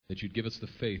that you'd give us the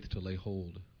faith to lay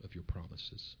hold of your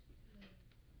promises.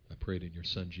 I pray it in your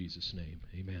Son, Jesus' name.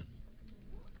 Amen.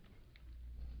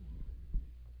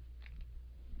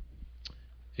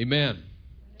 Amen.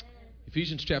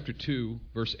 Ephesians chapter 2,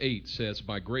 verse 8 says,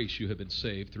 "By grace you have been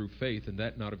saved through faith, and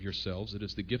that not of yourselves. It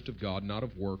is the gift of God, not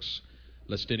of works,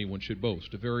 lest anyone should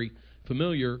boast." A very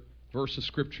familiar verse of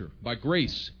Scripture. By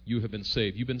grace you have been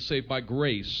saved. You've been saved by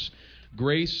grace.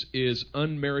 Grace is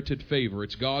unmerited favor.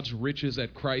 It's God's riches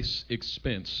at Christ's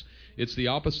expense. It's the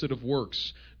opposite of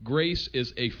works. Grace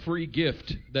is a free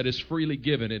gift that is freely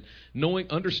given. And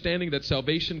understanding that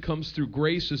salvation comes through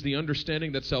grace is the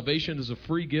understanding that salvation is a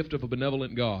free gift of a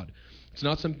benevolent God. It's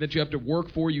not something that you have to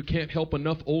work for. You can't help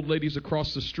enough old ladies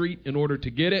across the street in order to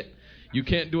get it. You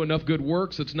can't do enough good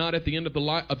works. It's not at the end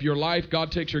of your life.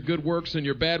 God takes your good works and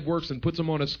your bad works and puts them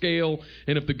on a scale.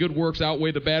 And if the good works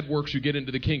outweigh the bad works, you get into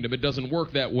the kingdom. It doesn't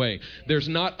work that way. There's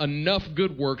not enough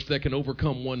good works that can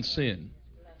overcome one sin.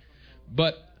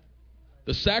 But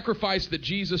the sacrifice that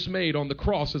Jesus made on the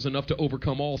cross is enough to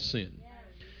overcome all sin.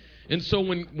 And so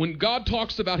when God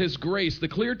talks about His grace, the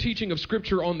clear teaching of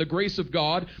Scripture on the grace of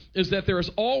God is that there is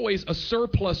always a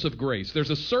surplus of grace.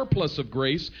 There's a surplus of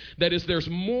grace. That is, there's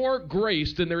more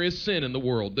grace than there is sin in the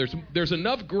world. There's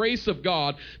enough grace of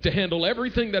God to handle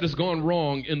everything that has gone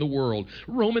wrong in the world.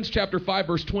 Romans chapter 5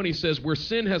 verse 20 says, "Where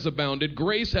sin has abounded,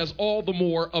 grace has all the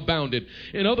more abounded."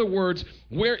 In other words,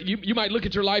 where you might look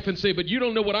at your life and say, "But you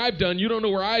don't know what I've done. You don't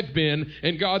know where I've been."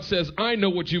 And God says, "I know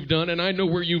what you've done, and I know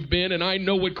where you've been, and I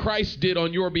know what Christ did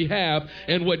on your behalf,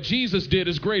 and what Jesus did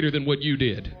is greater than what you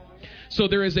did." So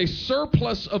there is a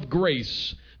surplus of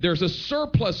grace. There's a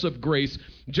surplus of grace.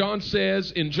 John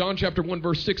says in John chapter 1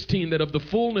 verse 16 that of the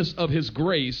fullness of His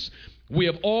grace we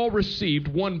have all received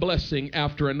one blessing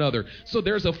after another. So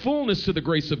there's a fullness to the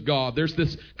grace of God. There's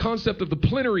this concept of the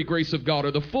plenary grace of God,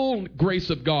 or the full grace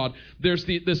of God. There's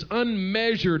this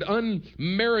unmeasured,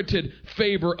 unmerited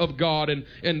favor of God.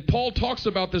 And Paul talks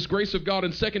about this grace of God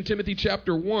in 2 Timothy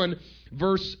chapter 1,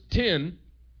 verse 10.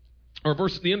 Or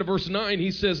the end of verse 9, he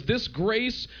says, "This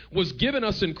grace was given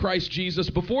us in Christ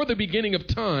Jesus before the beginning of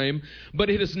time, but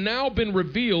it has now been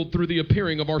revealed through the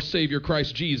appearing of our Savior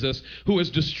Christ Jesus, who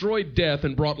has destroyed death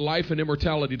and brought life and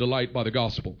immortality to light by the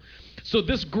gospel." So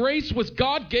this grace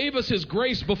God gave us His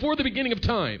grace before the beginning of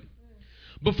time.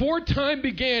 Before time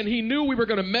began, He knew we were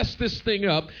going to mess this thing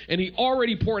up, and He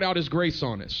already poured out His grace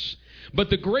on us. But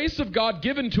the grace of God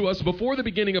given to us before the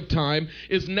beginning of time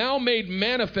is now made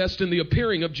manifest in the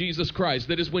appearing of Jesus Christ.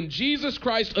 That is, when Jesus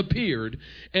Christ appeared,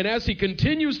 and as He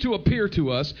continues to appear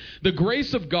to us, the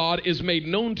grace of God is made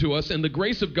known to us, and the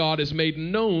grace of God is made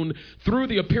known through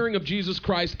the appearing of Jesus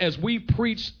Christ as we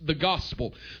preach the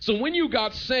gospel. So when you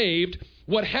got saved,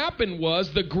 what happened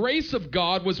was the grace of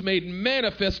God was made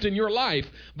manifest in your life.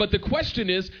 But the question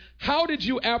is, how did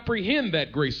you apprehend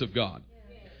that grace of God?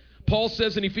 Paul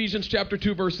says in Ephesians chapter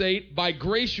 2 verse 8, "By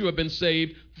grace you have been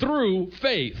saved through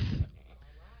faith."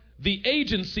 The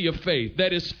agency of faith.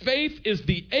 That is, faith is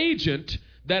the agent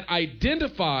that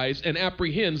identifies and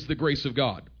apprehends the grace of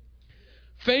God.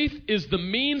 Faith is the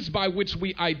means by which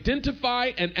we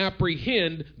identify and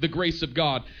apprehend the grace of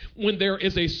God. When there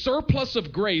is a surplus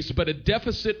of grace but a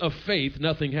deficit of faith,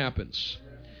 nothing happens.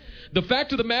 The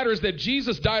fact of the matter is that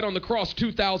Jesus died on the cross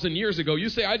 2,000 years ago. You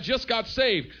say, "I just got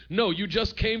saved." No, you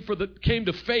just came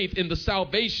to faith in the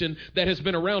salvation that has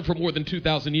been around for more than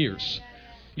 2,000 years.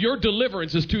 Your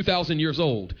deliverance is 2,000 years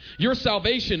old. Your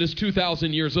salvation is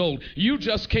 2,000 years old. You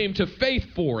just came to faith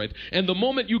for it. And the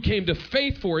moment you came to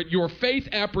faith for it, your faith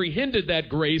apprehended that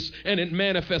grace and it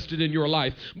manifested in your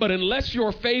life. But unless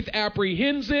your faith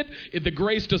apprehends it, the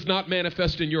grace does not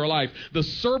manifest in your life. The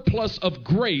surplus of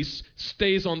grace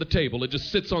stays on the table. It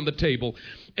just sits on the table.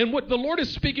 And what the Lord is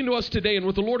speaking to us today, and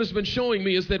what the Lord has been showing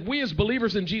me, is that we as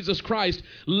believers in Jesus Christ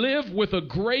live with a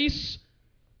grace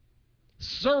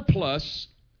surplus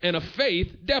and a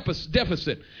faith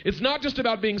deficit. It's not just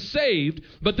about being saved,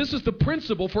 but this is the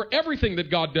principle for everything that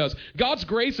God does. God's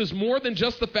grace is more than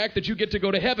just the fact that you get to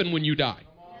go to heaven when you die.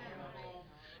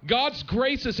 God's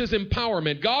grace is His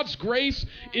empowerment. God's grace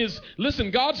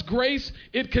God's grace,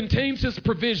 it contains His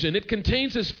provision. It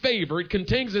contains His favor. It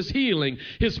contains His healing,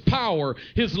 His power,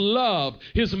 His love,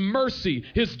 His mercy,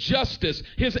 His justice,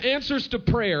 His answers to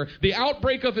prayer, the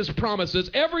outbreak of His promises.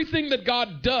 Everything that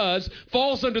God does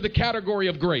falls under the category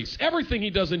of grace. Everything He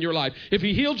does in your life. If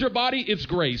He healed your body, it's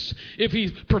grace. If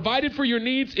He provided for your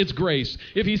needs, it's grace.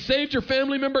 If He saved your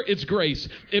family member, it's grace.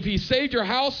 If He saved your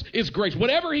house, it's grace.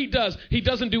 Whatever He does, He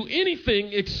doesn't do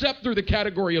anything except through the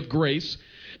category of grace,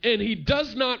 and He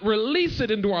does not release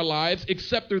it into our lives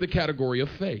except through the category of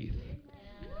faith.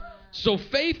 So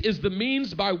faith is the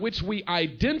means by which we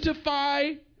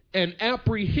identify and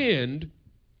apprehend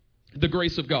the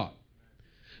grace of God.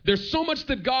 There's so much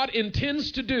that God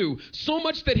intends to do, so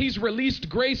much that he's released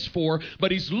grace for,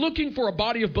 but he's looking for a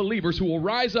body of believers who will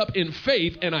rise up in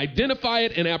faith and identify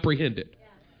it and apprehend it.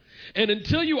 And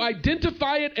until you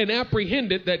identify it and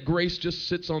apprehend it, that grace just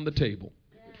sits on the table.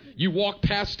 You walk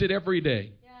past it every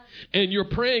day. And you're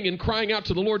praying and crying out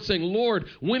to the Lord saying, Lord,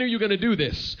 when are you going to do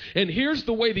this? And here's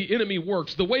the way the enemy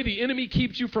works. The way the enemy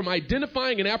keeps you from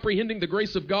identifying and apprehending the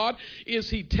grace of God is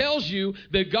he tells you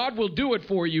that God will do it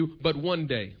for you, but one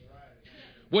day.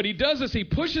 What he does is he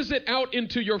pushes it out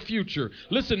into your future.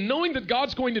 Listen, knowing that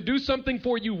God's going to do something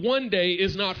for you one day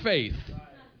is not faith.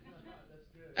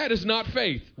 That is not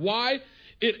faith. Why?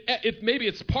 Maybe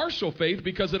it's partial faith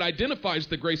because it identifies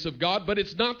the grace of God, but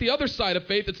it's not the other side of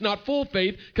faith. It's not full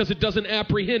faith because it doesn't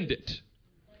apprehend it.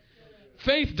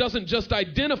 Faith doesn't just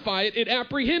identify it, it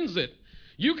apprehends it.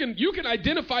 You can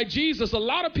identify Jesus. A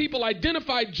lot of people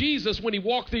identified Jesus when he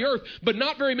walked the earth, but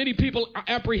not very many people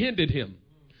apprehended him.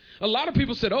 A lot of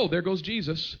people said, oh, there goes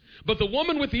Jesus. But the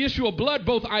woman with the issue of blood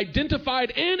both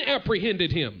identified and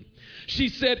apprehended him. She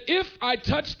said, if I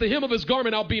touch the hem of his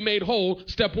garment, I'll be made whole.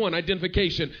 Step one,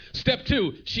 identification. Step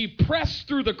two, she pressed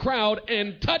through the crowd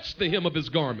and touched the hem of his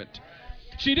garment.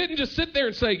 She didn't just sit there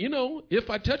and say, if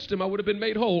I touched him, I would have been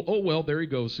made whole. Oh, well, there he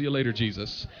goes. See you later,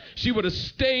 Jesus. She would have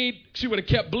stayed. She would have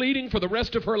kept bleeding for the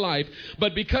rest of her life.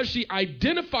 But because she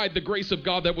identified the grace of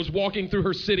God that was walking through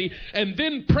her city and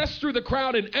then pressed through the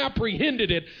crowd and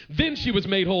apprehended it, then she was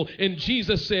made whole. And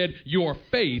Jesus said, your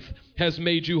faith has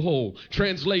made you whole.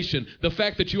 Translation, the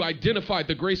fact that you identified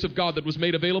the grace of God that was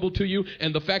made available to you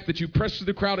and the fact that you pressed through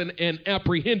the crowd and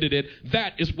apprehended it,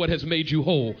 that is what has made you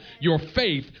whole. Your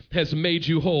faith has made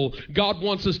you whole. God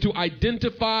wants us to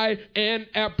identify and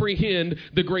apprehend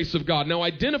the grace of God. Now,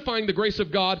 identifying the grace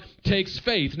of God takes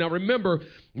faith. Now, remember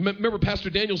Pastor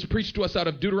Daniels preached to us out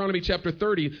of Deuteronomy chapter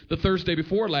 30 the Thursday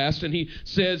before last, and he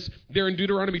says there in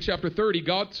Deuteronomy chapter 30,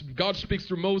 God speaks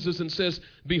through Moses and says,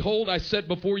 behold, I set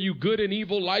before you good and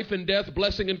evil, life and death,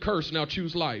 blessing and curse. Now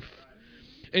choose life.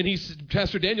 And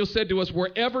Pastor Daniel said to us,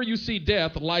 wherever you see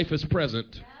death, life is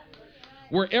present.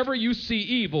 Wherever you see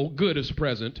evil, good is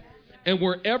present. And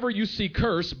wherever you see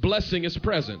curse, blessing is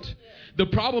present. The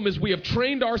problem is we have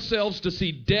trained ourselves to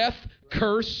see death,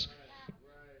 curse,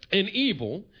 and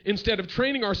evil instead of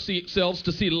training ourselves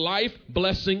to see life,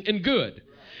 blessing, and good.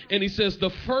 And he says the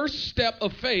first step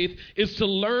of faith is to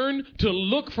learn to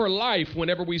look for life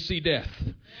whenever we see death,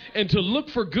 and to look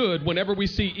for good whenever we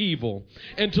see evil,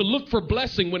 and to look for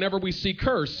blessing whenever we see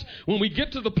curse. When we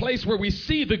get to the place where we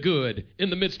see the good in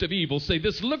the midst of evil, say,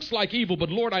 this looks like evil, but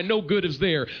Lord, I know good is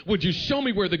there. Would you show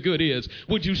me where the good is?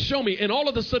 Would you show me? And all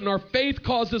of a sudden, our faith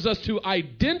causes us to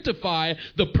identify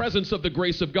the presence of the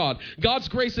grace of God. God's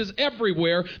grace is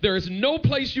everywhere. There is no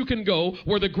place you can go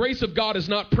where the grace of God is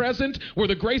not present, where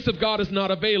the grace of God is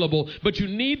not available. But you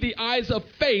need the eyes of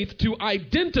faith to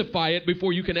identify it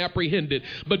before you can apprehend it.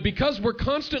 But because we're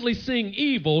constantly seeing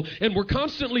evil, and we're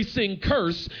constantly seeing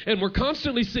curse, and we're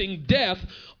constantly seeing death,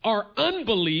 our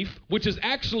unbelief, which is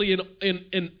actually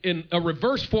in a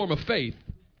reverse form of faith,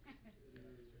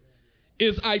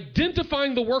 is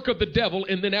identifying the work of the devil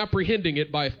and then apprehending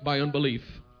it by unbelief.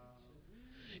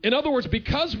 In other words,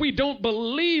 because we don't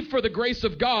believe for the grace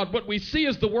of God, what we see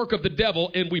is the work of the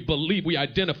devil, and we believe, we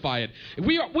identify it.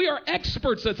 We are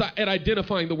experts at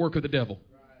identifying the work of the devil.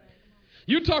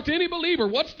 You talk to any believer,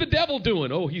 what's the devil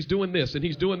doing? Oh, he's doing this, and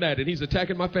he's doing that, and he's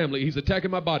attacking my family, he's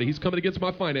attacking my body, he's coming against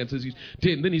my finances,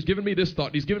 and then he's giving me this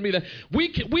thought, he's giving me that.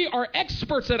 We are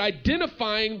experts at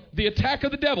identifying the attack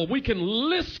of the devil. We can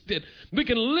list it,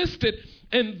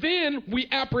 and then we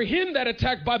apprehend that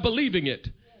attack by believing it.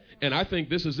 And I think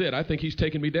this is it. I think he's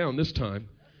taking me down this time.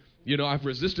 I've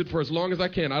resisted for as long as I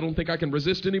can. I don't think I can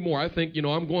resist anymore. I think,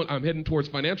 I'm heading towards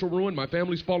financial ruin. My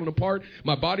family's falling apart.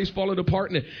 My body's falling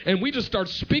apart. And we just start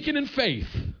speaking in faith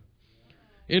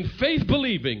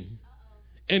believing.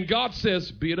 And God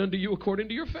says, be it unto you according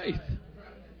to your faith.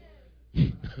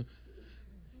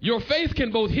 Your faith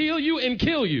can both heal you and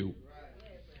kill you.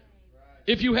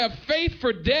 If you have faith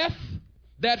for death,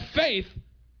 that faith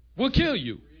will kill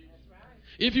you.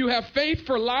 If you have faith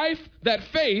for life, that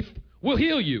faith will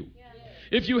heal you.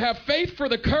 If you have faith for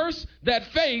the curse, that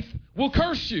faith will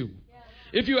curse you.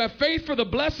 If you have faith for the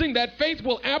blessing, that faith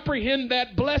will apprehend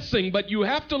that blessing. But you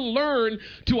have to learn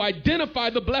to identify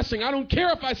the blessing. I don't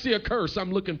care if I see a curse,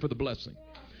 I'm looking for the blessing.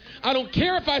 I don't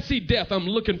care if I see death, I'm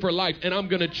looking for life, and I'm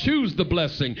going to choose the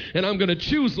blessing, and I'm going to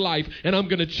choose life, and I'm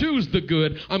going to choose the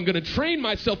good. I'm going to train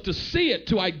myself to see it,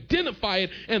 to identify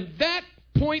it, and that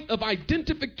point of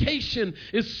identification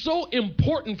is so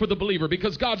important for the believer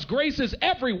because God's grace is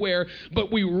everywhere,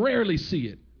 but we rarely see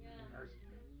it.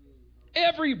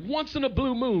 Every once in a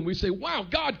blue moon, we say, wow,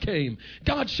 God came.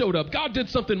 God showed up. God did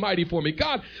something mighty for me.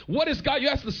 God, what is God? You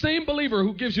ask the same believer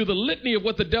who gives you the litany of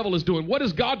what the devil is doing. What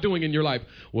is God doing in your life?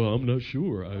 Well, I'm not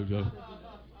sure.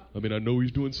 I mean, I know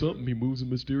he's doing something. He moves in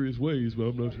mysterious ways, but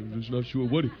I'm just not sure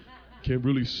what he can't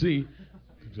really see.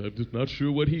 I'm just not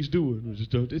sure what he's doing.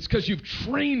 It's because you've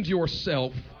trained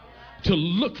yourself to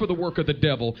look for the work of the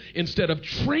devil instead of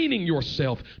training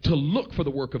yourself to look for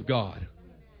the work of God.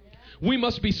 We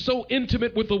must be so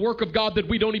intimate with the work of God that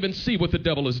we don't even see what the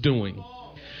devil is doing.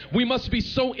 We must be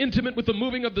so intimate with the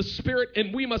moving of the Spirit,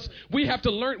 and we have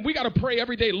to learn. We got to pray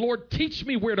every day, Lord, teach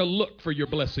me where to look for your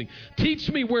blessing.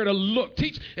 Teach me where to look.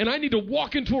 And I need to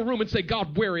walk into a room and say,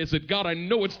 God, where is it? God, I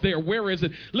know it's there. Where is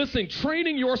it? Listen,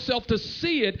 training yourself to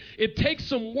see it, it takes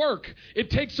some work. It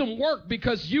takes some work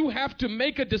because you have to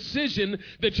make a decision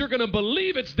that you're going to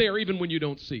believe it's there even when you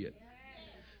don't see it.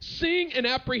 Seeing and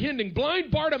apprehending. Blind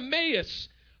Bartimaeus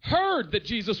heard that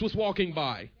Jesus was walking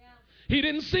by. He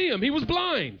didn't see him. He was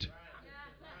blind.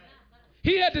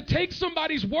 He had to take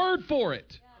somebody's word for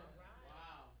it.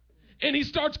 And he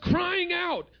starts crying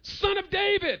out, Son of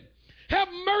David, have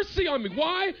mercy on me.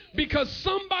 Why? Because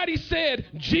somebody said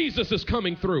Jesus is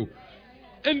coming through.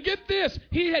 And get this,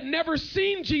 he had never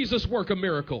seen Jesus work a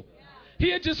miracle. He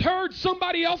had just heard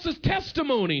somebody else's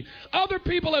testimony. Other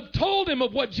people have told him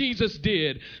of what Jesus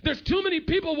did. There's too many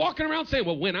people walking around saying,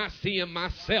 well, when I see him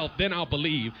myself, then I'll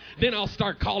believe. Then I'll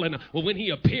start calling him. Well, when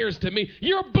he appears to me,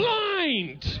 you're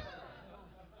blind.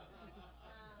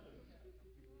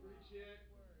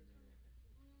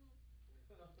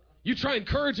 You try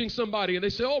encouraging somebody and they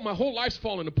say, oh, my whole life's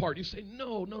falling apart. You say,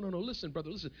 no. Listen, brother,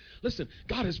 listen.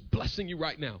 God is blessing you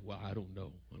right now. Well, I don't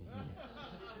know.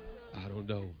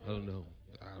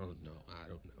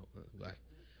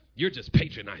 You're just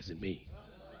patronizing me.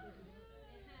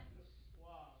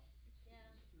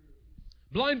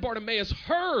 Blind Bartimaeus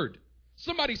heard.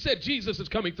 Somebody said Jesus is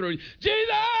coming through.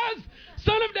 Jesus,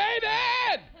 Son of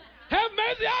David, have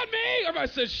mercy on me.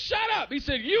 Everybody says, shut up. He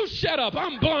said, you shut up.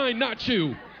 I'm blind, not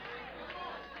you.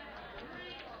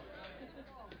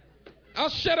 I'll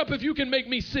shut up if you can make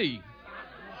me see.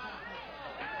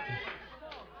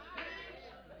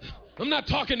 I'm not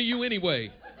talking to you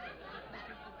anyway.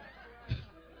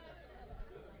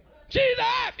 Jesus!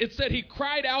 It said he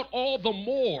cried out all the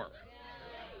more.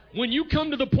 When you come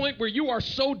to the point where you are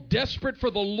so desperate for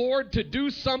the Lord to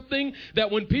do something that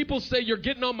when people say you're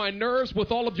getting on my nerves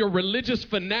with all of your religious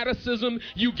fanaticism,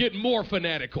 you get more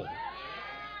fanatical.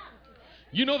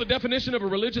 You know the definition of a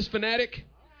religious fanatic?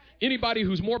 Anybody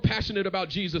who's more passionate about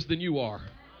Jesus than you are.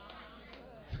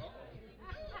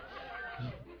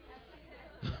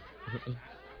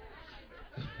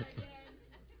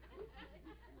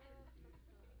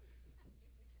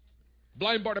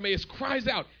 Blind Bartimaeus cries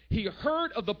out. He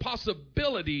heard of the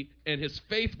possibility and his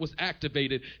faith was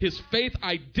activated. His faith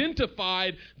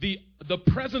identified the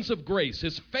presence of grace.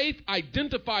 His faith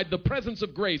identified the presence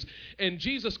of grace. And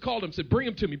Jesus called him, said, bring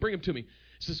him to me.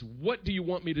 He says, what do you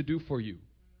want me to do for you?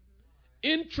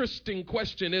 Interesting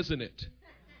question, isn't it?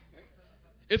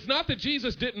 It's not that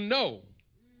Jesus didn't know.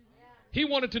 He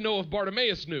wanted to know if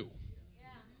Bartimaeus knew.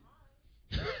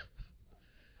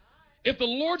 If the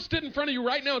Lord stood in front of you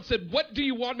right now and said, what do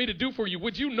you want me to do for you?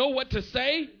 Would you know what to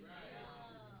say?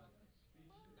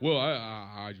 Well,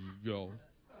 I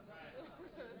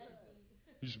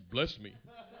just bless me.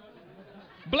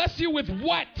 Bless you with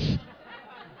what?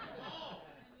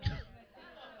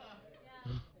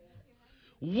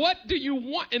 What do you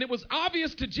want? And it was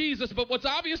obvious to Jesus, but what's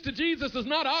obvious to Jesus is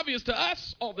not obvious to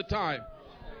us all the time.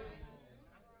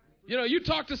 You know, you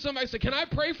talk to somebody, say, can I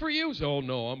pray for you? Say, oh,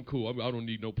 no, I'm cool. I don't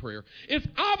need no prayer. It's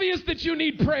obvious that you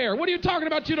need prayer. What are you talking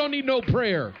about? You don't need no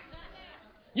prayer.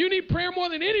 You need prayer more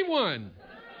than anyone.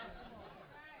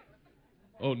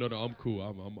 Oh, no, I'm cool.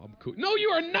 I'm cool. No, you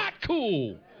are not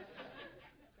cool.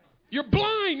 You're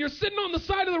blind. You're sitting on the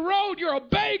side of the road. You're a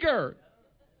beggar.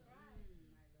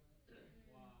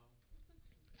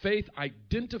 Faith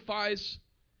identifies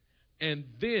and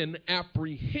then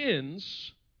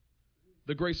apprehends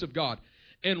the grace of God.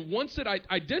 And once it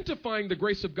identifying the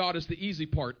grace of God is the easy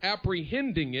part.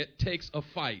 Apprehending it takes a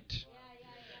fight.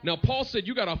 Now, Paul said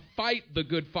you got to fight the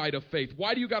good fight of faith.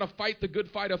 Why do you got to fight the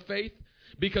good fight of faith?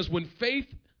 Because when faith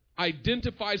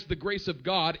identifies the grace of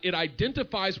God, it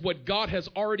identifies what God has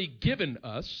already given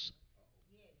us.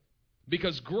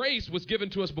 Because grace was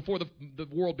given to us before the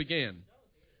world began.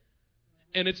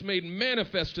 And it's made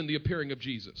manifest in the appearing of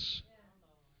Jesus.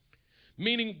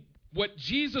 Meaning, what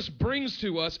Jesus brings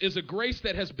to us is a grace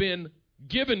that has been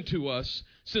given to us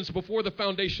since before the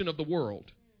foundation of the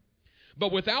world.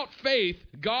 But without faith,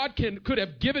 God could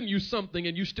have given you something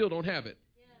and you still don't have it.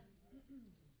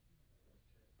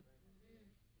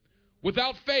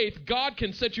 Without faith, God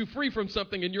can set you free from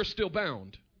something and you're still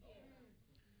bound.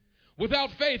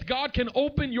 Without faith, God can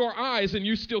open your eyes and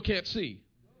you still can't see.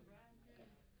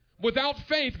 Without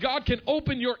faith, God can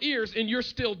open your ears and you're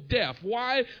still deaf.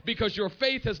 Why? Because your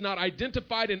faith has not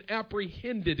identified and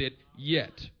apprehended it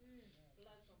yet.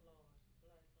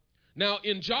 Now,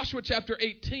 in Joshua chapter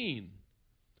 18,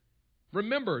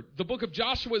 remember, the book of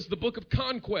Joshua is the book of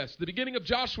conquest. The beginning of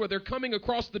Joshua, they're coming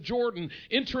across the Jordan,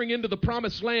 entering into the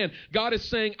promised land. God is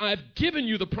saying, I've given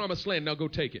you the promised land. Now go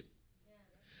take it.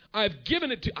 I've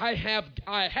given it to, I have,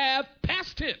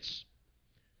 past tense.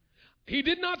 He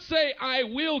did not say, I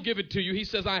will give it to you. He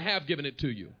says, I have given it to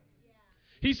you.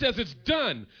 He says it's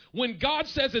done. When God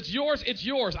says it's yours, it's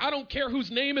yours. I don't care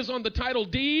whose name is on the title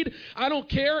deed. I don't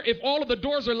care if all of the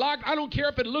doors are locked. I don't care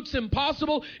if it looks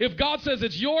impossible. If God says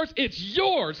it's yours, it's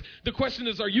yours. The question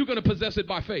is, are you going to possess it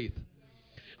by faith?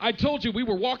 I told you we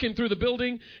were walking through the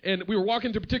building, and we were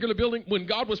walking through a particular building when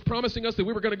God was promising us that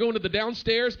we were going to go into the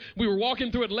downstairs. We were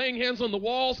walking through it, laying hands on the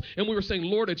walls, and we were saying,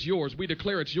 Lord, it's yours. We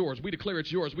declare it's yours. We declare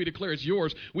it's yours. We declare it's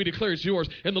yours. We declare it's yours.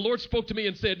 And the Lord spoke to me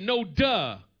and said, no,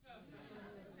 duh.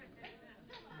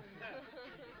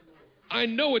 I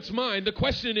know it's mine. The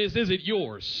question is it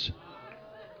yours?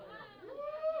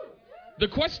 The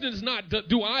question is not,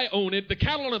 do I own it? The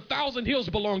cattle on 1,000 hills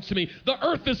belongs to me. The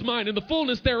earth is mine and the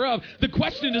fullness thereof. The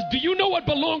question is, do you know what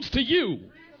belongs to you?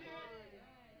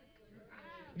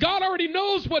 God already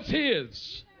knows what's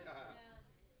his.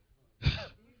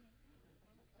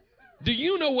 Do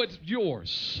you know what's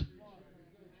yours?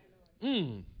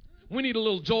 We need a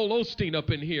little Joel Osteen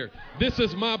up in here. This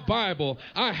is my Bible.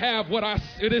 I have what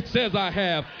it says I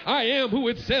have. I am who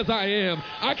it says I am.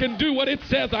 I can do what it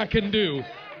says I can do.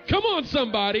 Come on,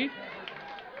 somebody.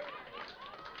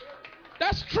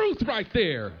 That's truth right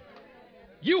there.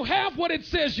 You have what it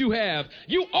says you have.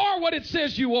 You are what it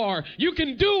says you are. You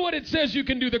can do what it says you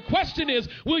can do. The question is,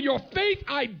 will your faith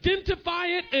identify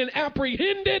it and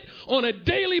apprehend it on a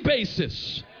daily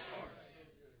basis?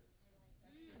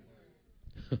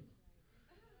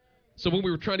 So when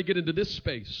we were trying to get into this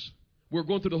space, we were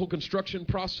going through the whole construction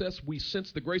process. We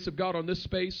sensed the grace of God on this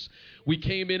space. We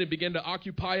came in and began to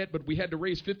occupy it, but we had to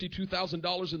raise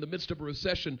 $52,000 in the midst of a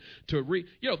recession to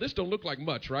this don't look like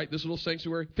much, right? This little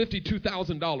sanctuary,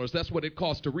 $52,000. That's what it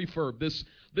cost to refurb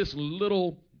this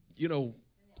little,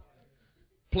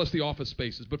 plus the office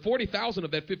spaces. But 40,000 of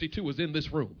that 52 was in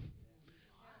this room.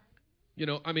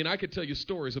 I could tell you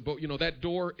stories about, that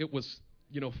door, it was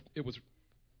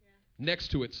next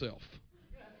to itself.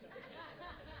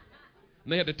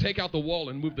 And they had to take out the wall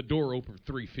and move the door over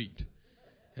 3 feet.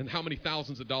 And how many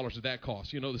thousands of dollars did that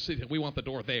cost? The city, we want the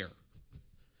door there.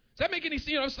 Does that make any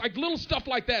sense? It's like little stuff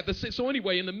like that. So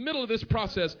anyway, in the middle of this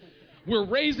process, we're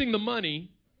raising the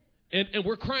money and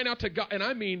we're crying out to God. And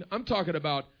I'm talking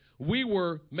about we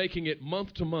were making it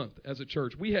month to month as a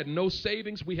church. We had no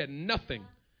savings. We had nothing.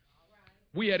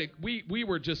 We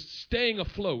were just staying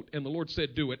afloat, and the Lord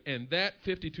said, do it. And that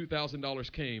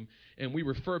 $52,000 came, and we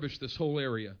refurbished this whole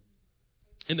area.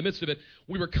 In the midst of it,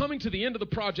 we were coming to the end of the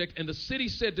project, and the city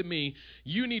said to me,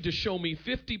 you need to show me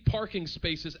 50 parking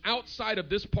spaces outside of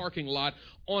this parking lot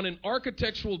on an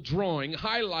architectural drawing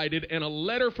highlighted and a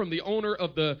letter from the owner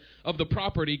of the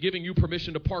property giving you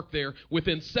permission to park there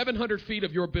within 700 feet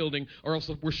of your building, or else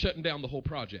we're shutting down the whole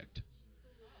project.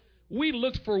 We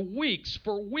looked for weeks.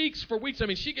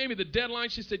 She gave me the deadline.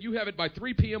 She said, you have it by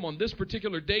 3 p.m. on this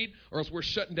particular date, or else we're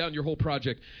shutting down your whole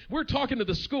project. We're talking to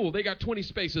the school. They got 20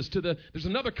 spaces. There's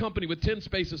another company with 10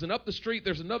 spaces. And up the street,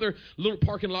 there's another little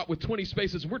parking lot with 20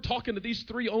 spaces. And we're talking to these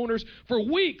 3 owners for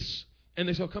weeks. And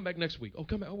they said, come back next week. Oh,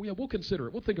 come back. Oh, yeah, we'll consider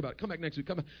it. We'll think about it. Come back next week.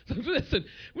 Come back. Listen,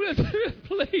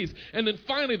 please. And then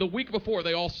finally, the week before,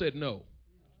 they all said no.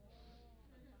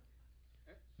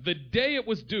 The day it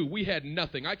was due, we had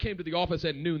nothing. I came to the office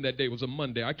at noon that day. It was a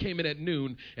Monday. I came in at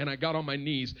noon, and I got on my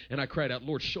knees, and I cried out,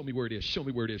 Lord, show me where it is. Show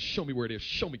me where it is. Show me where it is.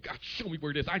 Show me, God, show me where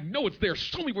it is. I know it's there.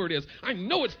 Show me where it is. I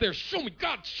know it's there. Show me,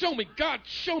 God, show me. God,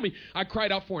 show me. I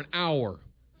cried out for an hour.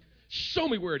 Show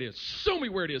me where it is. Show me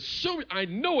where it is. Show me. I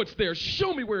know it's there.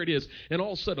 Show me where it is. And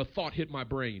all of a sudden, a thought hit my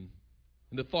brain,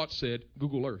 and the thought said,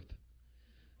 Google Earth.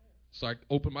 So I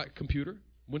opened my computer,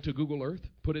 went to Google Earth,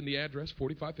 put in the address,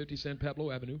 4550 San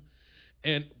Pablo Avenue,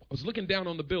 and I was looking down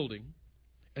on the building,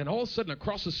 and all of a sudden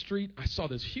across the street, I saw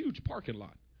this huge parking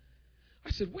lot.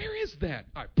 I said, where is that?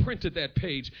 I printed that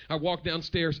page. I walked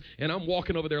downstairs, and I'm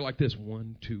walking over there like this.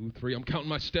 1, 2, 3. I'm counting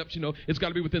my steps. It's got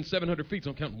to be within 700 feet,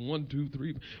 so I'm counting 1, 2,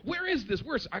 3. Where is this?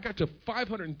 I got to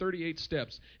 538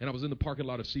 steps, and I was in the parking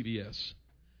lot of CVS.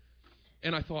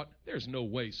 And I thought, there's no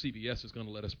way CVS is going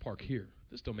to let us park here.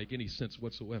 This don't make any sense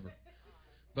whatsoever.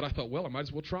 But I thought, well, I might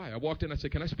as well try. I walked in. I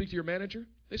said, can I speak to your manager?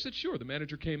 They said, sure. The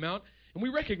manager came out, and we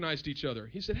recognized each other.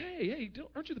 He said, hey,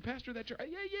 aren't you the pastor of that church?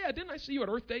 Yeah. Didn't I see you at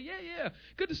Earth Day? Yeah.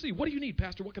 Good to see you. What do you need,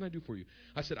 Pastor? What can I do for you?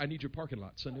 I said, I need your parking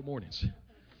lot Sunday mornings.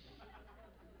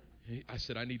 I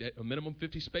said, I need a minimum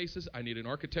 50 spaces. I need an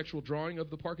architectural drawing of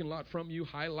the parking lot from you,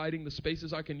 highlighting the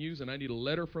spaces I can use, and I need a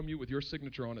letter from you with your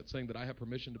signature on it saying that I have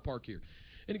permission to park here.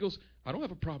 And he goes, I don't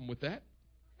have a problem with that.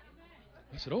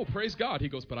 I said, oh, praise God. He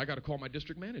goes, but I got to call my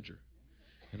district manager.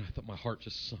 And I thought my heart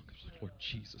just sunk. I was like, Lord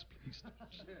Jesus, please.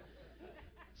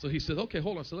 So he said, okay,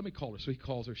 hold on. So let me call her. So he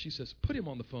calls her. She says, put him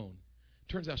on the phone.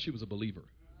 Turns out she was a believer.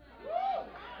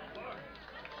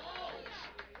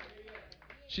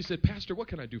 She said, Pastor, what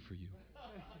can I do for you?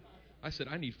 I said,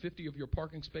 I need 50 of your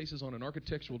parking spaces on an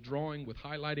architectural drawing with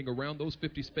highlighting around those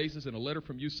 50 spaces and a letter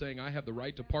from you saying I have the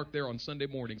right to park there on Sunday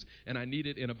mornings, and I need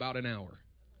it in about an hour.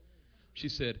 She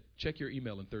said, check your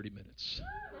email in 30 minutes.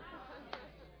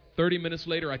 30 minutes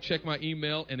later, I checked my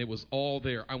email, and it was all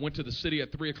there. I went to the city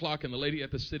at 3 o'clock, and the lady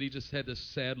at the city just had this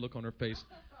sad look on her face.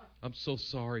 I'm so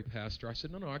sorry, Pastor. I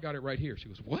said, no, I got it right here. She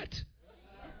goes, what?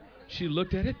 She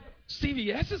looked at it.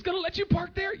 CVS is going to let you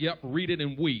park there? Yep, read it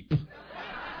and weep.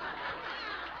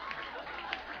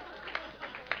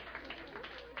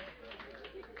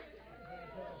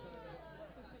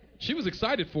 She was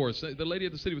excited for us. The lady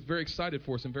at the city was very excited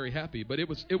for us and very happy. But it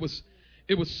was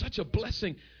such a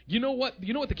blessing. You know what?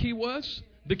 You know what the key was?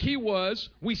 The key was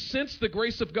we sensed the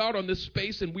grace of God on this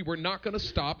space, and we were not going to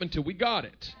stop until we got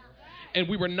it. And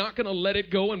we were not going to let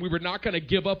it go, and we were not going to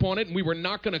give up on it, and we were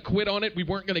not going to quit on it. We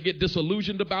weren't going to get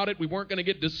disillusioned about it. We weren't going to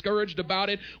get discouraged about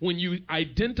it. When you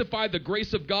identify the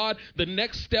grace of God, the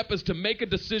next step is to make a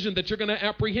decision that you're going to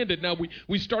apprehend it. Now,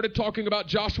 we started talking about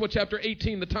Joshua chapter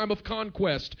 18, the time of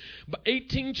conquest.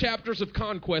 18 chapters of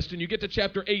conquest, and you get to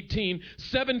chapter 18,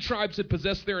 7 tribes had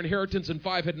possessed their inheritance, and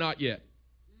 5 had not yet.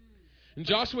 In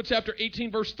Joshua chapter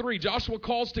 18, verse 3, Joshua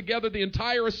calls together the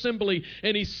entire assembly,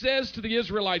 and he says to the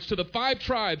Israelites, to the 5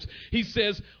 tribes, he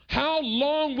says, how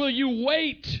long will you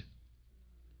wait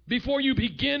before you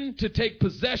begin to take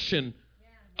possession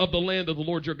of the land that the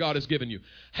Lord your God has given you?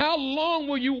 How long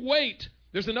will you wait?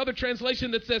 There's another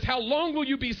translation that says, how long will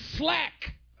you be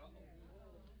slack?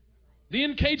 The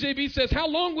NKJV says, how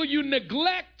long will you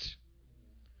neglect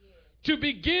to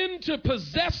begin to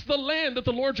possess the land that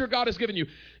the Lord your God has given you?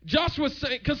 Joshua's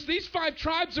saying, because these 5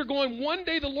 tribes are going, one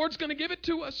day the Lord's going to give it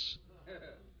to us.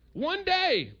 One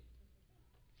day.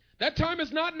 That time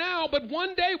is not now, but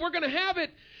one day we're going to have it.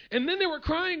 And then they were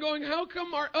crying, going, how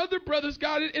come our other brothers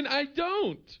got it and I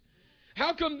don't?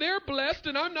 How come they're blessed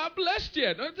and I'm not blessed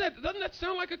yet? Doesn't that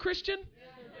sound like a Christian?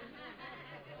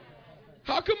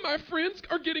 How come my friends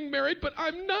are getting married, but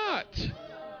I'm not?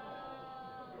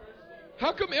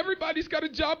 How come everybody's got a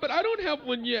job, but I don't have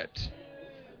one yet?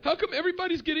 How come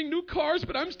everybody's getting new cars,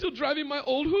 but I'm still driving my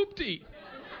old hoopty?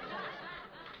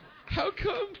 How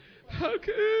come?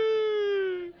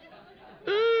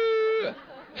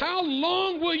 How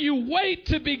long will you wait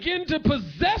to begin to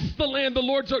possess the land the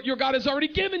Lord your God has already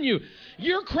given you?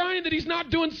 You're crying that he's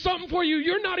not doing something for you.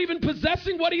 You're not even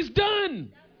possessing what he's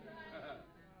done.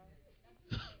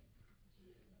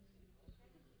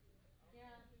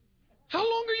 How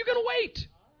long are you going to wait?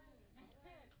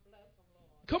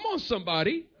 Come on,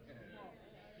 somebody.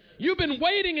 You've been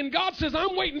waiting, and God says,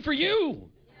 I'm waiting for you.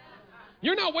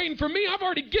 You're not waiting for me. I've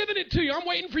already given it to you. I'm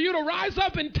waiting for you to rise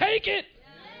up and take it.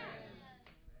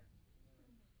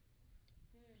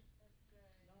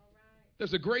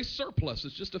 There's a grace surplus.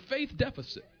 It's just a faith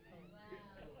deficit.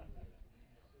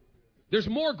 There's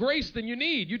more grace than you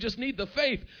need. You just need the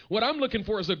faith. What I'm looking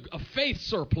for is a faith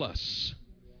surplus.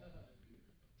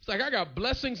 It's like I got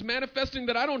blessings manifesting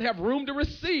that I don't have room to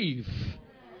receive.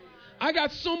 I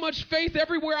got so much faith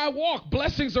everywhere I walk.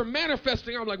 Blessings are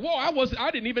manifesting. I'm like, whoa,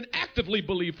 I didn't even actively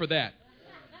believe for that.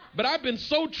 But I've been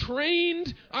so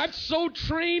trained. I've so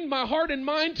trained my heart and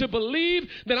mind to believe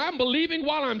that I'm believing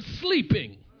while I'm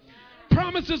sleeping.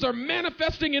 Promises are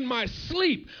manifesting in my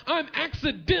sleep. I'm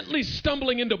accidentally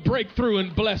stumbling into breakthrough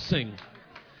and blessing.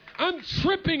 I'm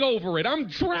tripping over it. I'm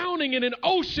drowning in an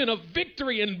ocean of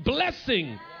victory and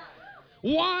blessing.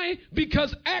 Why?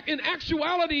 Because in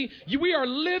actuality, we are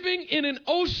living in an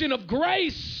ocean of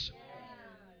grace.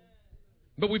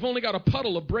 But we've only got a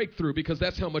puddle of breakthrough because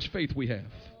that's how much faith we have.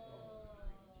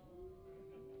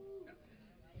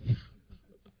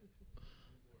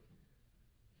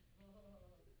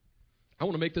 I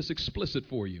want to make this explicit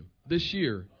for you. This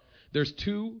year, there's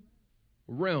 2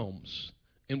 realms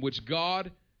in which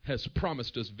God has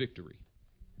promised us victory.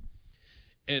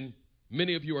 And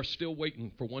many of you are still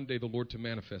waiting for one day the Lord to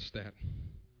manifest that.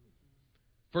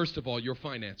 First of all, your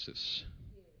finances.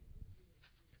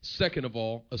 Second of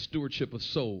all, a stewardship of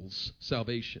souls,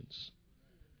 salvations.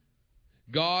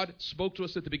 God spoke to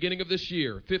us at the beginning of this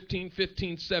year, 15,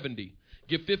 15, 70.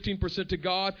 Give 15% to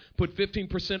God, put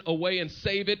 15% away and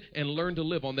save it, and learn to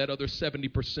live on that other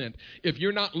 70%. If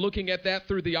you're not looking at that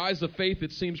through the eyes of faith,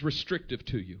 it seems restrictive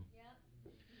to you.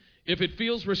 If it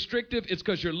feels restrictive, it's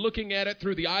because you're looking at it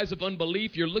through the eyes of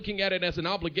unbelief. You're looking at it as an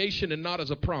obligation and not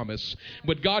as a promise.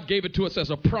 But God gave it to us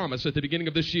as a promise at the beginning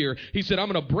of this year. He said, I'm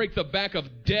going to break the back of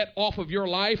debt off of your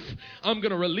life. I'm going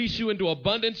to release you into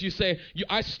abundance. You say,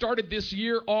 I started this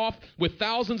year off with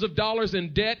thousands of dollars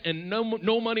in debt and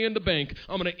no money in the bank.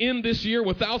 I'm going to end this year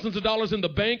with thousands of dollars in the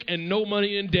bank and no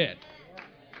money in debt.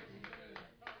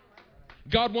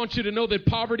 God wants you to know that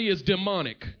poverty is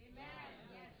demonic.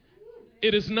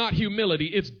 It is not humility.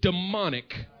 It's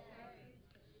demonic.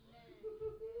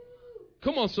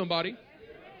 Come on, somebody.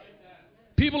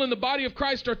 People in the body of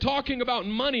Christ are talking about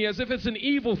money as if it's an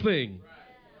evil thing.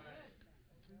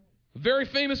 A very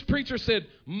famous preacher said,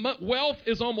 wealth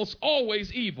is almost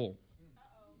always evil.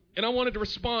 And I wanted to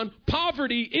respond,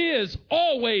 poverty is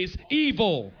always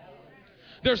evil.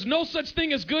 There's no such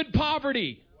thing as good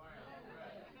poverty.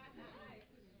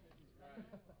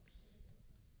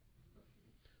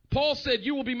 Paul said,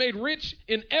 you will be made rich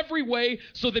in every way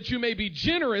so that you may be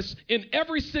generous in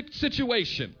every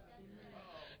situation.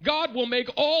 God will make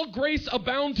all grace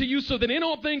abound to you so that in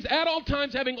all things, at all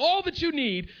times, having all that you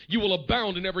need, you will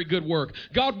abound in every good work.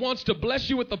 God wants to bless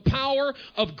you with the power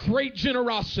of great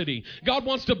generosity. God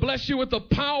wants to bless you with the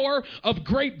power of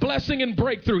great blessing and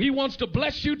breakthrough. He wants to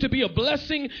bless you to be a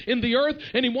blessing in the earth,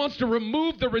 and he wants to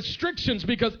remove the restrictions,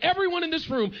 because everyone in this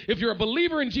room, if you're a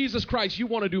believer in Jesus Christ, you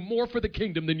want to do more for the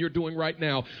kingdom than you're doing right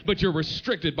now, but you're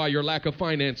restricted by your lack of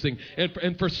financing.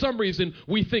 And for some reason,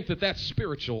 we think that that's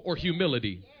spiritual or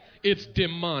humility. It's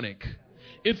demonic.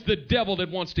 It's the devil that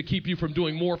wants to keep you from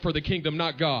doing more for the kingdom,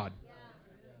 not God.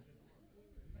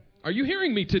 Are you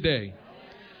hearing me today?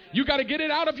 You got to get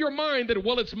it out of your mind that,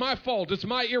 well, it's my fault. It's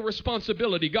my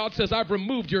irresponsibility. God says, I've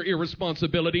removed your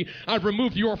irresponsibility. I've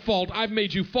removed your fault. I've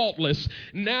made you faultless.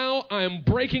 Now I'm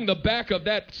breaking the back of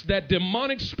that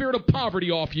demonic spirit of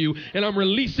poverty off you, and I'm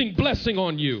releasing blessing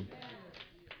on you.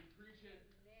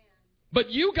 But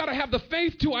you got to have the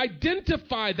faith to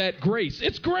identify that grace.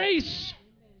 It's grace.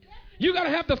 You got to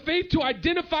have the faith to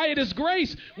identify it as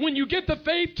grace. When you get the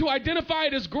faith to identify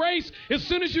it as grace, as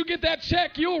soon as you get that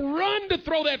check, you'll run to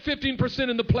throw that 15%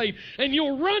 in the plate. And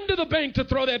you'll run to the bank to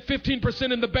throw that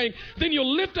 15% in the bank. Then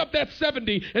you'll lift up that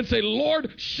 70 and say,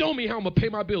 Lord, show me how I'm going to pay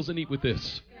my bills and eat with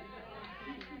this.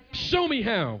 Show me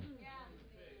how.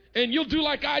 And you'll do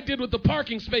like I did with the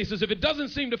parking spaces. If it doesn't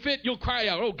seem to fit, you'll cry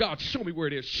out, oh, God, show me where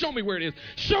it is. Show me where it is.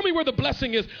 Show me where the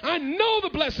blessing is. I know the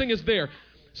blessing is there.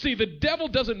 See, the devil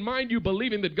doesn't mind you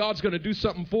believing that God's going to do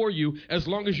something for you as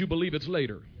long as you believe it's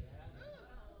later.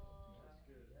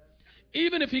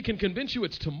 Even if he can convince you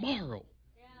it's tomorrow,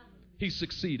 he's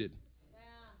succeeded.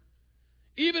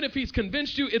 Even if he's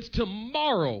convinced you it's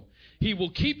tomorrow, he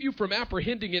will keep you from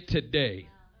apprehending it today.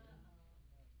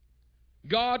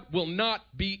 God will not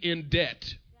be in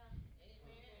debt.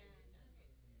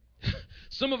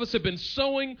 Some of us have been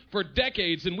sowing for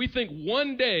decades, and we think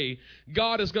one day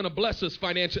God is going to bless us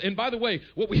financially. And by the way,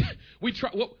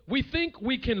 we think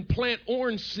we can plant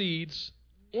orange seeds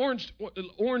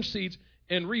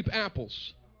and reap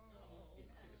apples.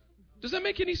 Does that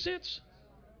make any sense?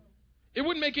 It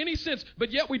wouldn't make any sense,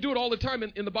 but yet we do it all the time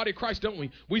in the body of Christ, don't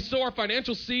we? We sow our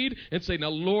financial seed and say, now,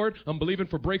 Lord, I'm believing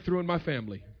for breakthrough in my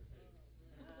family.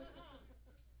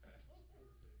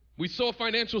 We sow a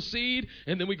financial seed,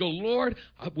 and then we go, Lord,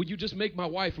 would you just make my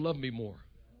wife love me more?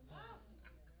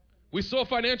 We sow a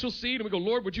financial seed, and we go,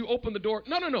 Lord, would you open the door?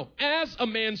 No. As a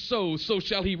man sows, so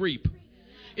shall he reap.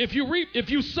 If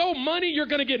you sow money, you're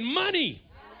going to get money.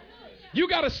 You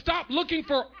got to stop looking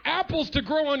for apples to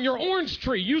grow on your orange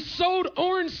tree. You sowed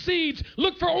orange seeds.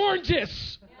 Look for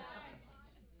oranges.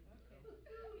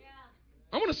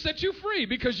 I want to set you free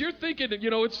because you're thinking,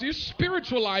 you're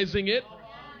spiritualizing it.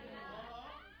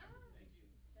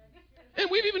 And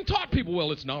we've even taught people,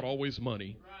 well, it's not always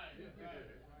money.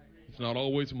 It's not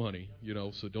always money,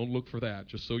 so don't look for that.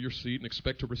 Just sow your seed and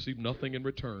expect to receive nothing in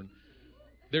return.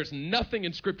 There's nothing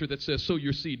in Scripture that says sow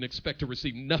your seed and expect to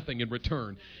receive nothing in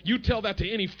return. You tell that to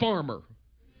any farmer.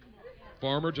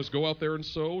 Farmer, just go out there and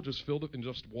sow, just fill it and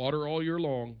just water all year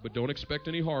long, but don't expect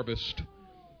any harvest.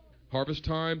 Harvest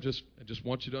time, I just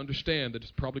want you to understand that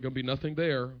it's probably going to be nothing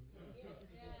there.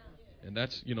 And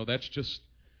that's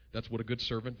what a good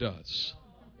servant does.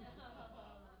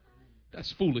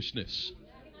 That's foolishness.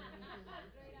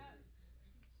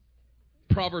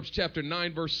 Proverbs chapter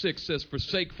 9 verse 6 says,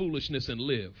 forsake foolishness and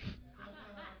live.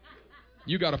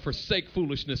 You got to forsake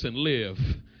foolishness and live.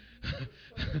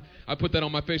 I put that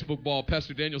on my Facebook wall.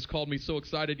 Pastor Daniels called me so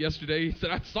excited yesterday. He said,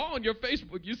 I saw on your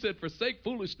Facebook you said forsake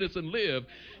foolishness and live.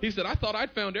 He said, I thought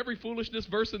I'd found every foolishness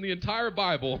verse in the entire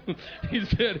Bible. He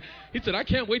said, I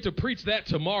can't wait to preach that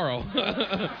tomorrow.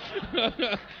 He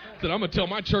said, I'm going to tell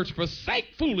my church, forsake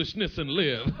foolishness and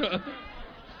live.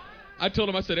 I told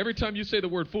him, I said, every time you say the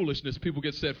word foolishness, people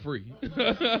get set free.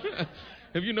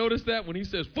 Have you noticed that? When he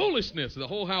says foolishness, the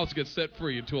whole house gets set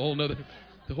free into a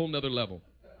whole nother level.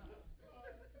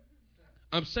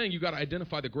 I'm saying you got to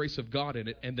identify the grace of God in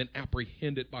it and then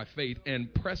apprehend it by faith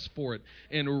and press for it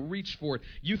and reach for it.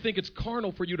 You think it's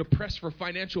carnal for you to press for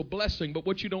financial blessing, but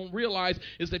what you don't realize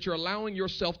is that you're allowing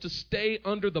yourself to stay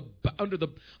under the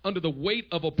weight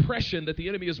of oppression that the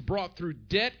enemy has brought through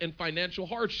debt and financial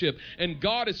hardship. And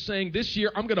God is saying this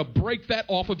year, I'm going to break that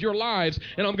off of your lives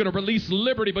and I'm going to release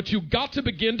liberty, but you got to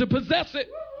begin to possess it.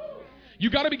 You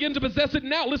got to begin to possess it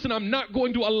now. Listen, I'm not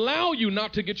going to allow you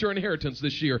not to get your inheritance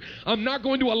this year. I'm not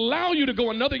going to allow you to go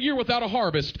another year without a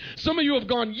harvest. Some of you have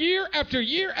gone year after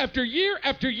year after year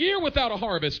after year without a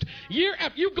harvest.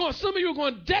 Some of you have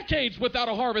gone decades without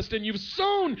a harvest, and you've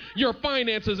sown your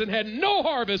finances and had no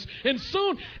harvest and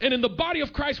sown. And in the body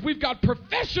of Christ, we've got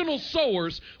professional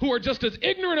sowers who are just as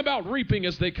ignorant about reaping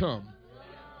as they come.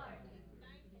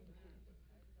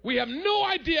 We have no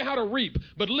idea how to reap,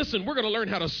 but listen, we're going to learn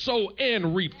how to sow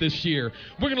and reap this year.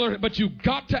 We're going to learn, but you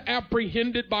got to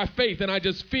apprehend it by faith, and I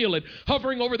just feel it.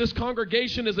 Hovering over this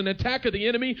congregation is an attack of the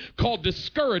enemy called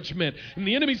discouragement. And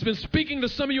the enemy's been speaking to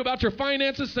some of you about your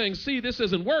finances, saying, see, this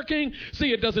isn't working.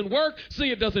 See, it doesn't work. See,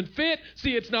 it doesn't fit.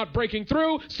 See, it's not breaking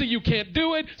through. See, you can't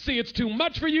do it. See, it's too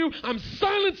much for you. I'm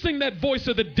silencing that voice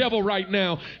of the devil right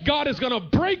now. God is going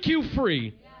to break you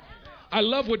free. I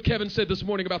love what Kevin said this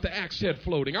morning about the axe head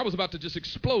floating. I was about to just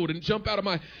explode and jump out of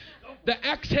the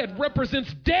axe head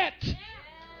represents debt.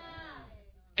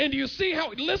 And do you see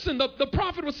how, listen, the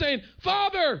prophet was saying,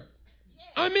 Father,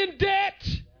 I'm in debt.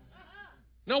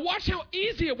 Now watch how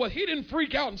easy it was. He didn't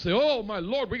freak out and say, oh, my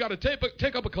Lord, we got to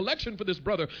take up a collection for this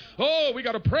brother. Oh, we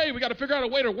got to pray. We got to figure out a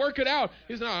way to work it out.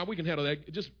 He said, no, we can handle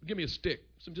that. Just give me a stick.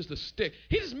 Just a stick.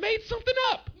 He just made something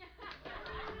up.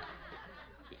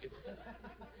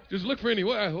 Just look for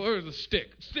where's the stick?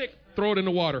 Stick, throw it in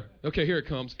the water. Okay, here it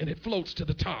comes. And it floats to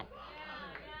the top.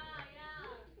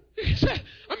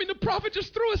 The prophet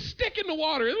just threw a stick in the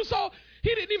water. It was all,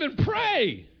 he didn't even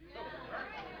pray.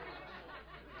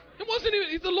 It wasn't even,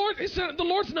 he said, the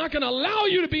Lord's not going to allow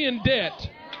you to be in debt.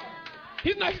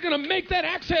 He's not going to make that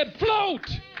axe head float.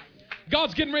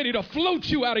 God's getting ready to float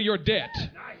you out of your debt.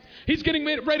 He's getting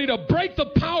ready to break the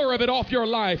power of it off your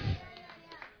life.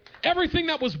 Everything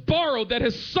that was borrowed that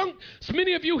has sunk. So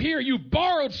many of you here, you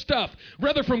borrowed stuff,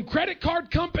 whether from credit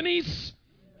card companies,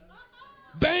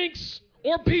 banks,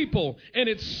 or people, and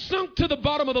it's sunk to the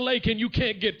bottom of the lake and you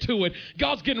can't get to it.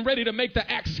 God's getting ready to make the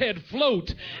axe head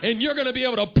float, and you're going to be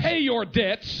able to pay your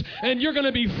debts, and you're going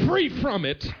to be free from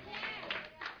it.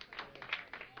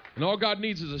 And all God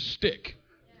needs is a stick.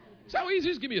 It's how easy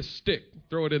it is. Give me a stick.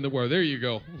 Throw it in the water. There you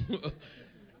go.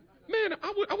 Man,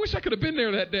 I wish I could have been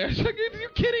there that day. Are you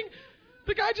kidding?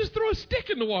 The guy just threw a stick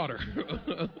in the water.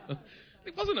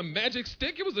 It wasn't a magic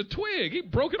stick. It was a twig. He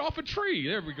broke it off a tree.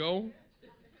 There we go.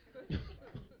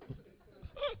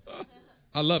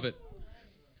 I love it.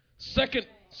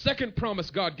 Second promise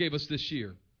God gave us this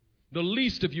year. The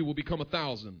least of you will become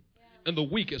 1,000, and the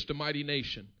weakest a mighty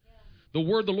nation. The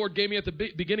word the Lord gave me at the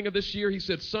beginning of this year, he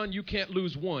said, son, you can't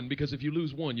lose one, because if you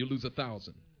lose one, you lose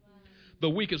 1,000. The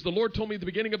weakest. The Lord told me at the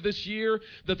beginning of this year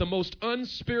that the most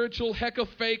unspiritual, heck of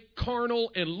fake,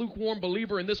 carnal, and lukewarm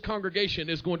believer in this congregation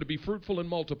is going to be fruitful and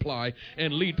multiply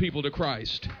and lead people to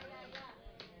Christ.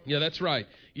 Yeah, that's right.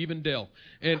 Even Dell.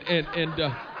 And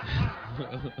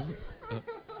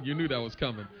you knew that was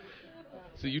coming.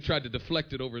 So you tried to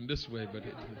deflect it over in this way, but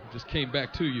it just came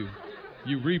back to you.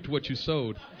 You reaped what you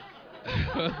sowed.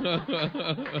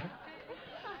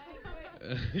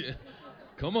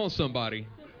 Come on, somebody.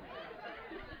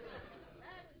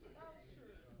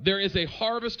 There is a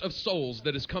harvest of souls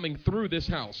that is coming through this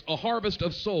house. A harvest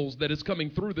of souls that is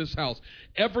coming through this house.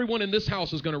 Everyone in this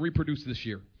house is going to reproduce this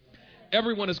year.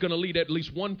 Everyone is going to lead at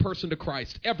least one person to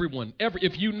Christ. Everyone.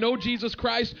 If you know Jesus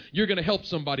Christ, you're going to help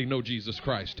somebody know Jesus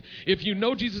Christ. If you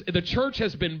know Jesus, the church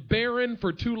has been barren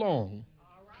for too long.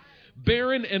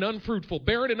 Barren and unfruitful.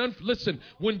 Listen,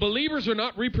 when believers are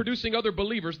not reproducing other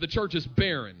believers, the church is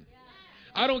barren.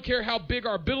 I don't care how big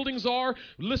our buildings are.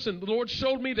 Listen, the Lord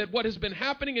showed me that what has been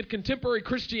happening in contemporary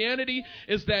Christianity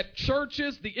is that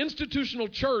churches, the institutional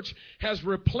church, has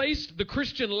replaced the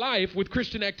Christian life with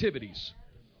Christian activities.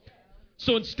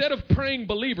 So instead of praying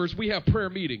believers, we have prayer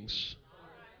meetings.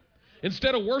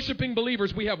 Instead of worshiping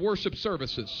believers, we have worship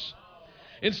services.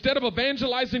 Instead of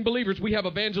evangelizing believers, we have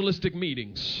evangelistic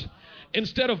meetings.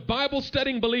 Instead of Bible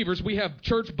studying believers, we have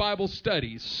church Bible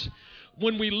studies.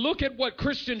 When we look at what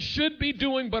Christians should be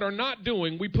doing but are not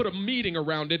doing, we put a meeting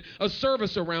around it, a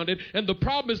service around it, and the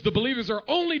problem is the believers are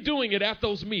only doing it at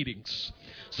those meetings.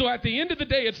 So at the end of the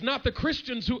day, it's not the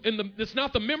Christians it's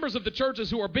not the members of the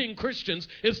churches who are being Christians,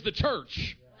 it's the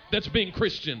church that's being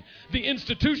Christian, the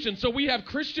institution. So we have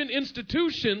Christian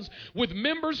institutions with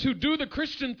members who do the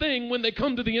Christian thing when they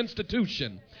come to the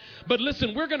institution. But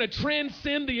listen, we're going to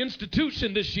transcend the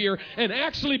institution this year and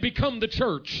actually become the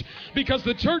church. Because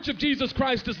the Church of Jesus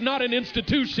Christ is not an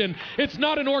institution. It's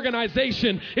not an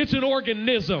organization. It's an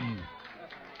organism.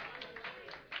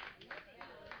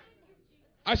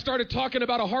 I started talking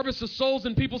about a harvest of souls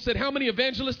and people said, how many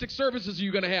evangelistic services are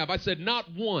you going to have? I said,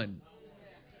 not one.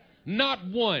 Not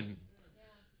one.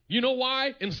 You know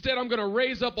why? Instead, I'm going to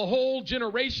raise up a whole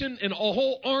generation and a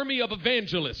whole army of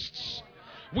evangelists.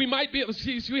 We might be,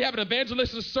 we have an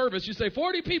evangelistic service. You say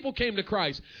 40 people came to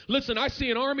Christ. Listen, I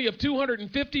see an army of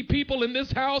 250 people in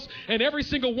this house, and every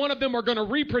single one of them are going to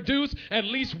reproduce at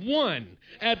least one.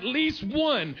 At least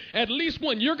one. At least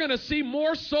one. You're going to see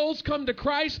more souls come to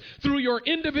Christ through your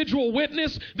individual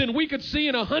witness than we could see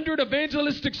in 100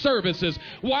 evangelistic services.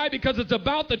 Why? Because it's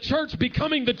about the church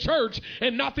becoming the church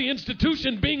and not the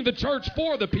institution being the church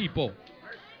for the people.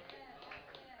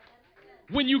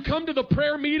 When you come to the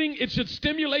prayer meeting, it should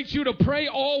stimulate you to pray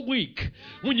all week.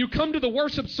 When you come to the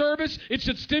worship service, it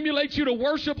should stimulate you to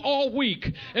worship all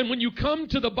week. And when you come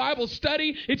to the Bible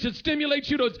study, it should stimulate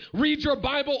you to read your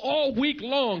Bible all week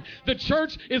long. The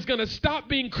church is going to stop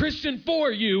being Christian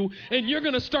for you, and you're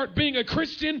going to start being a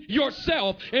Christian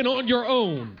yourself and on your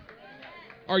own.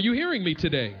 Are you hearing me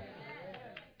today?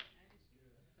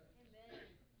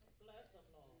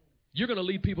 You're going to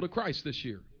lead people to Christ this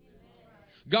year.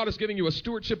 God is giving you a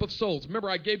stewardship of souls. Remember,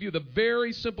 I gave you the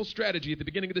very simple strategy at the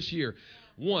beginning of this year.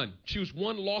 One, choose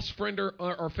one lost friend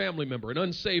or family member, an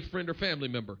unsaved friend or family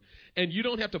member. And you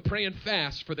don't have to pray and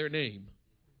fast for their name.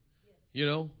 You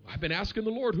know, I've been asking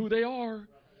the Lord who they are.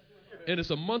 And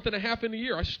it's a month and a half in the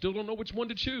year. I still don't know which one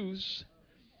to choose.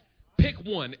 Pick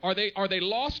one. Are they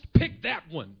lost? Pick that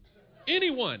one.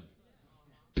 Anyone.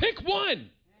 Pick one.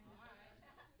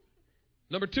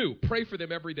 Number two, pray for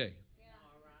them every day.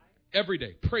 Every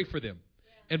day, pray for them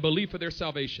and believe for their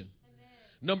salvation.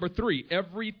 Number three,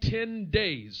 every 10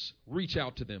 days, reach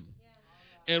out to them.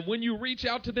 And when you reach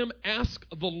out to them, ask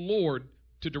the Lord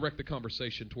to direct the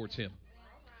conversation towards Him.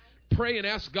 Pray and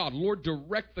ask God, Lord,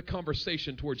 direct the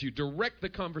conversation towards you. Direct the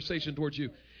conversation towards you.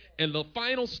 And the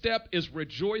final step is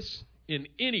rejoice in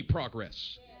any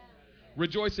progress.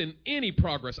 Rejoice in any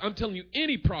progress. I'm telling you,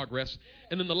 any progress.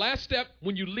 And then the last step,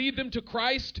 when you lead them to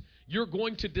Christ, you're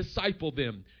going to disciple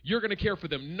them. You're going to care for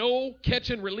them. No catch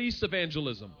and release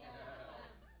evangelism.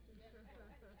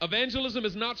 Evangelism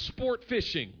is not sport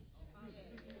fishing.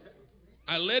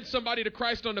 I led somebody to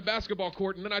Christ on the basketball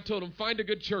court, and then I told them, find a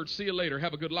good church. See you later.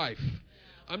 Have a good life.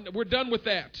 We're done with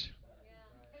that.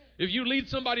 If you lead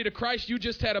somebody to Christ, you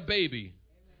just had a baby.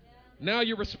 Now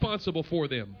you're responsible for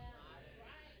them.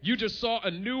 You just saw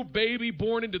a new baby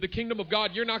born into the kingdom of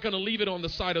God. You're not going to leave it on the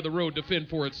side of the road to fend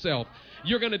for itself.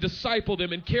 You're going to disciple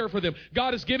them and care for them.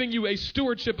 God is giving you a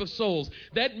stewardship of souls.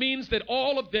 That means that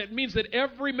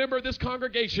every member of this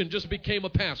congregation just became a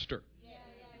pastor.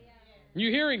 You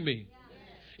hearing me?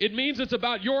 It means it's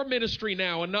about your ministry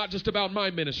now and not just about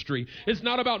my ministry. It's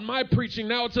not about my preaching.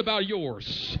 Now it's about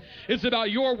yours. It's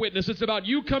about your witness. It's about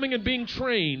you coming and being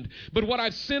trained. But what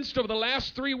I've sensed over the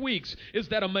last 3 weeks is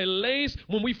that a malaise.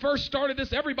 When we first started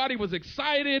this, everybody was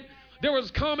excited. There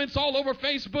was comments all over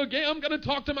Facebook. Yeah, I'm going to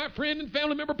talk to my friend and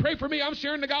family member. Pray for me. I'm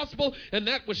sharing the gospel. And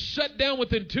that was shut down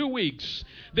within 2 weeks.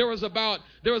 There was about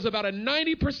a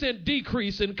 90%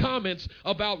 decrease in comments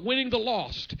about winning the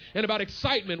lost and about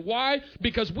excitement. Why?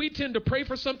 Because we tend to pray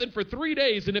for something for 3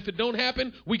 days, and if it don't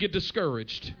happen, we get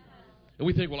discouraged. And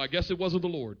we think, well, I guess it wasn't the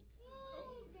Lord.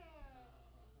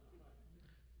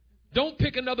 Don't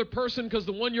pick another person because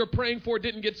the one you're praying for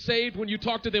didn't get saved when you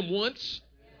talked to them once.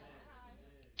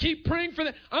 Keep praying for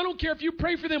them. I don't care if you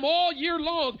pray for them all year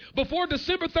long. Before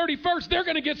December 31st, they're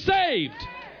going to get saved.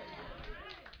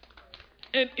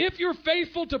 And if you're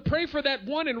faithful to pray for that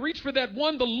one and reach for that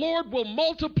one, the Lord will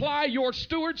multiply your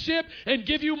stewardship and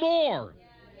give you more.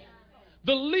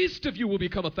 The least of you will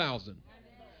become 1,000.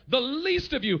 The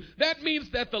least of you. That means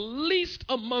that the least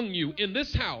among you in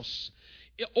this house,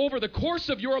 over the course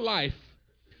of your life,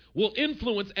 will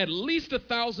influence at least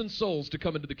 1,000 souls to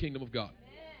come into the kingdom of God.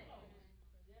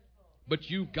 But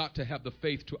you've got to have the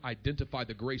faith to identify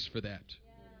the grace for that.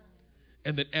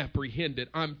 and then apprehend it.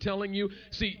 I'm telling you.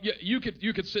 See, you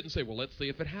could sit and say, well, let's see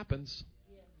if it happens.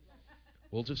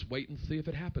 We'll just wait and see if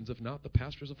it happens. If not, the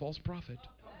pastor's a false prophet.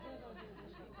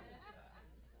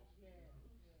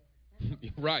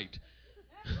 Right.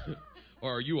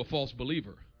 Or are you a false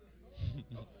believer?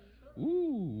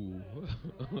 Ooh.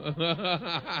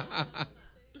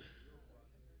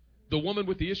 The woman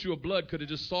with the issue of blood could have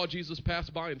just saw Jesus pass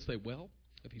by and say, well,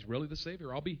 if he's really the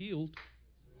Savior, I'll be healed.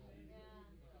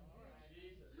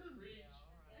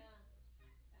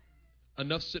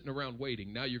 Enough sitting around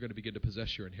waiting. Now you're going to begin to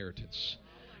possess your inheritance.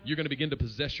 You're going to begin to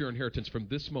possess your inheritance from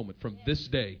this moment, from this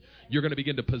day. You're going to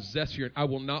begin to possess your. I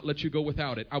will not let you go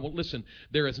without it. Listen,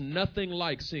 there is nothing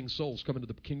like seeing souls come into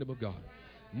the kingdom of God.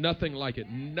 Nothing like it.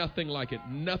 Nothing like it.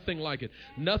 Nothing like it.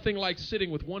 Nothing like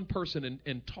sitting with one person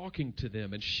and talking to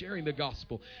them and sharing the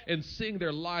gospel and seeing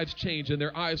their lives change and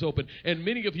their eyes open. And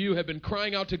many of you have been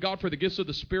crying out to God for the gifts of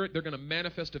the Spirit. They're going to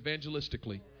manifest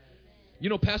evangelistically. You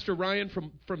know, Pastor Ryan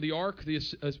from the Ark,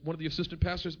 one of the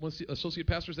associate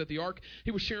pastors at the Ark,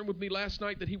 he was sharing with me last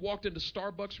night that he walked into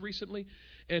Starbucks recently,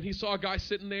 and he saw a guy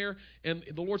sitting there, and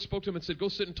the Lord spoke to him and said, go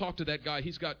sit and talk to that guy.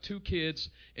 He's got 2 kids,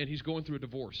 and he's going through a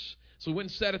divorce. So he went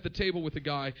and sat at the table with the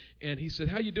guy, and he said,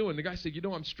 how you doing? The guy said,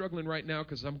 I'm struggling right now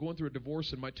because I'm going through a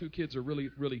divorce, and my 2 kids are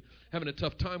really, really having a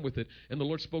tough time with it. And the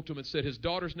Lord spoke to him and said, his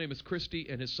daughter's name is Christy,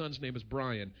 and his son's name is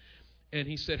Brian. And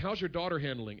he said, how's your daughter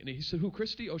handling? And he said, who,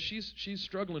 Christy? Oh, she's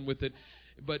struggling with it,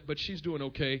 but she's doing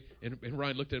okay. And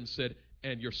Ryan looked at him and said,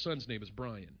 and your son's name is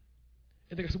Brian.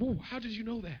 And the guy said, well, how did you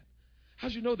know that? How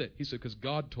did you know that? He said, because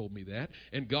God told me that,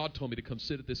 and God told me to come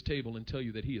sit at this table and tell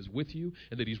you that he is with you,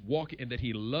 and that he's walking, and that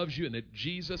he loves you, and that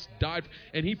Jesus died.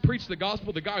 And he preached the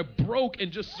gospel. The guy broke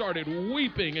and just started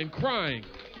weeping and crying.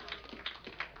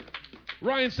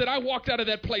 Ryan said, I walked out of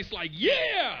that place like,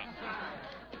 yeah!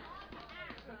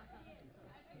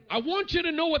 I want you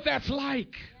to know what that's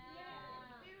like.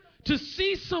 To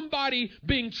see somebody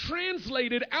being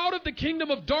translated out of the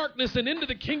kingdom of darkness and into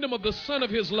the kingdom of the Son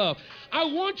of his love. I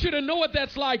want you to know what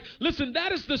that's like. Listen,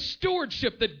 that is the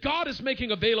stewardship that God is making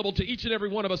available to each and every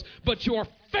one of us. But your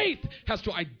faith has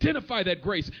to identify that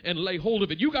grace and lay hold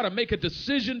of it. You got to make a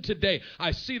decision today.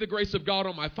 I see the grace of God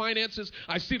on my finances.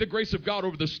 I see the grace of God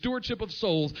over the stewardship of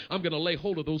souls. I'm going to lay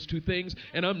hold of those 2 things,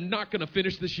 and I'm not going to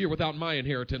finish this year without my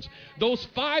inheritance. Those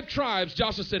 5 tribes,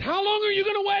 Joshua said, how long are you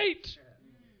going to wait?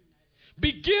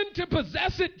 Begin to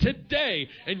possess it today.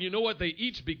 And you know what? They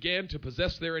each began to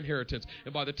possess their inheritance.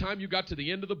 And by the time you got to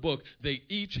the end of the book, they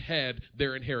each had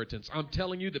their inheritance. I'm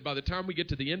telling you that by the time we get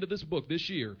to the end of this book this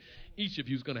year, each of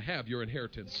you is going to have your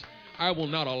inheritance. I will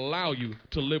not allow you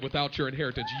to live without your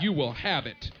inheritance. You will have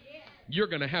it. You're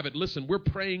going to have it. Listen, we're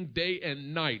praying day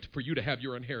and night for you to have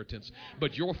your inheritance.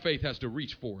 But your faith has to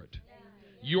reach for it.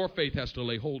 Your faith has to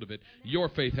lay hold of it. Your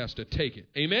faith has to take it.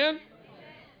 Amen?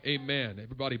 Amen.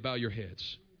 Everybody bow your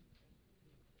heads.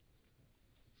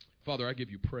 Father, I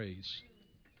give you praise.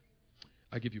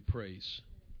 I give you praise.